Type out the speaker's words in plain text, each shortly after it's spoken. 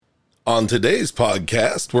On today's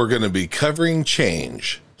podcast, we're going to be covering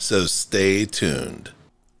change, so stay tuned.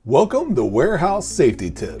 Welcome to Warehouse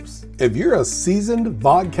Safety Tips. If you're a seasoned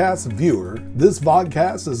vodcast viewer, this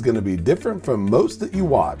vodcast is going to be different from most that you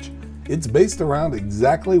watch. It's based around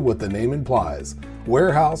exactly what the name implies,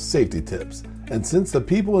 warehouse safety tips. And since the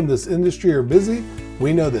people in this industry are busy,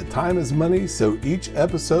 we know that time is money, so each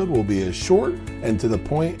episode will be as short and to the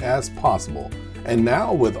point as possible. And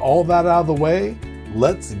now, with all that out of the way,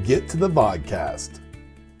 let's get to the vodcast.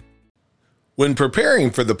 When preparing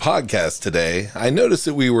for the podcast today, I noticed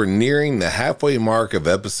that we were nearing the halfway mark of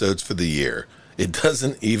episodes for the year. It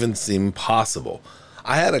doesn't even seem possible.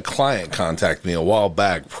 I had a client contact me a while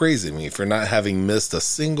back praising me for not having missed a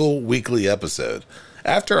single weekly episode.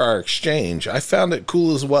 After our exchange, I found it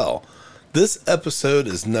cool as well. This episode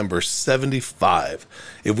is number 75.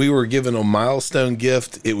 If we were given a milestone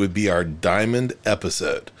gift, it would be our diamond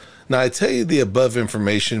episode. Now, I tell you the above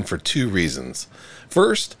information for two reasons.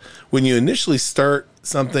 First, when you initially start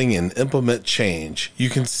something and implement change, you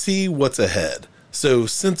can see what's ahead. So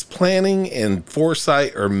since planning and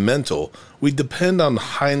foresight are mental, we depend on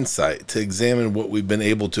hindsight to examine what we've been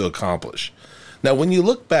able to accomplish. Now, when you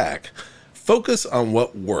look back, focus on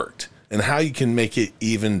what worked and how you can make it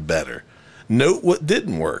even better. Note what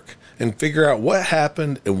didn't work and figure out what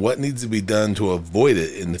happened and what needs to be done to avoid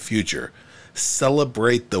it in the future.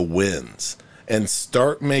 Celebrate the wins and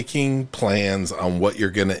start making plans on what you're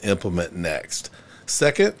going to implement next.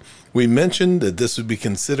 Second, we mentioned that this would be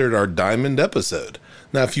considered our diamond episode.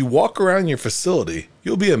 Now, if you walk around your facility,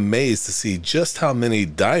 you'll be amazed to see just how many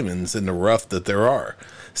diamonds in the rough that there are.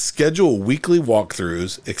 Schedule weekly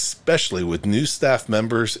walkthroughs, especially with new staff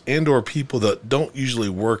members and or people that don't usually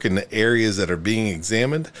work in the areas that are being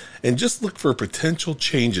examined, and just look for potential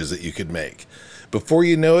changes that you could make. Before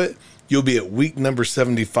you know it, you'll be at week number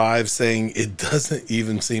 75 saying it doesn't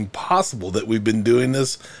even seem possible that we've been doing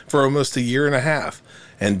this for almost a year and a half.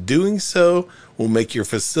 And doing so will make your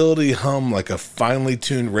facility hum like a finely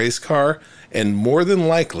tuned race car and more than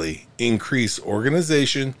likely increase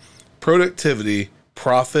organization, productivity,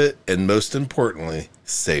 profit, and most importantly,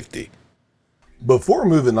 safety. Before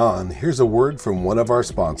moving on, here's a word from one of our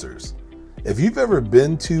sponsors. If you've ever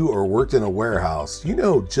been to or worked in a warehouse, you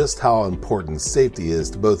know just how important safety is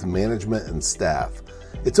to both management and staff.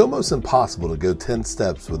 It's almost impossible to go 10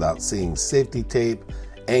 steps without seeing safety tape,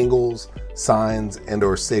 angles, signs, and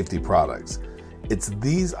or safety products. It's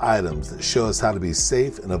these items that show us how to be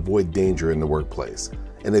safe and avoid danger in the workplace.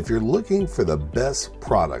 And if you're looking for the best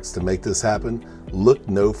products to make this happen, look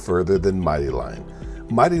no further than Mighty Line.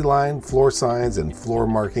 Mighty Line floor signs and floor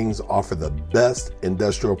markings offer the best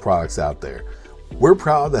industrial products out there. We're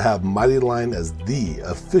proud to have Mighty Line as the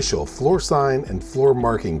official floor sign and floor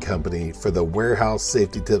marking company for the Warehouse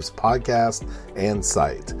Safety Tips podcast and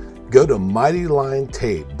site. Go to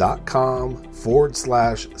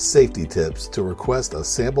mightylinetape.com/safety tips to request a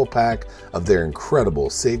sample pack of their incredible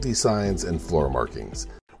safety signs and floor markings.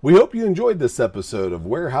 We hope you enjoyed this episode of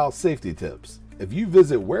Warehouse Safety Tips. If you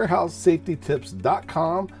visit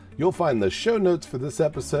warehousesafetytips.com, you'll find the show notes for this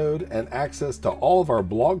episode and access to all of our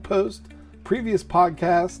blog posts, previous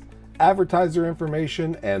podcasts, advertiser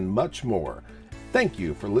information, and much more. Thank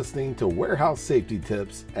you for listening to Warehouse Safety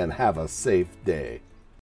Tips and have a safe day.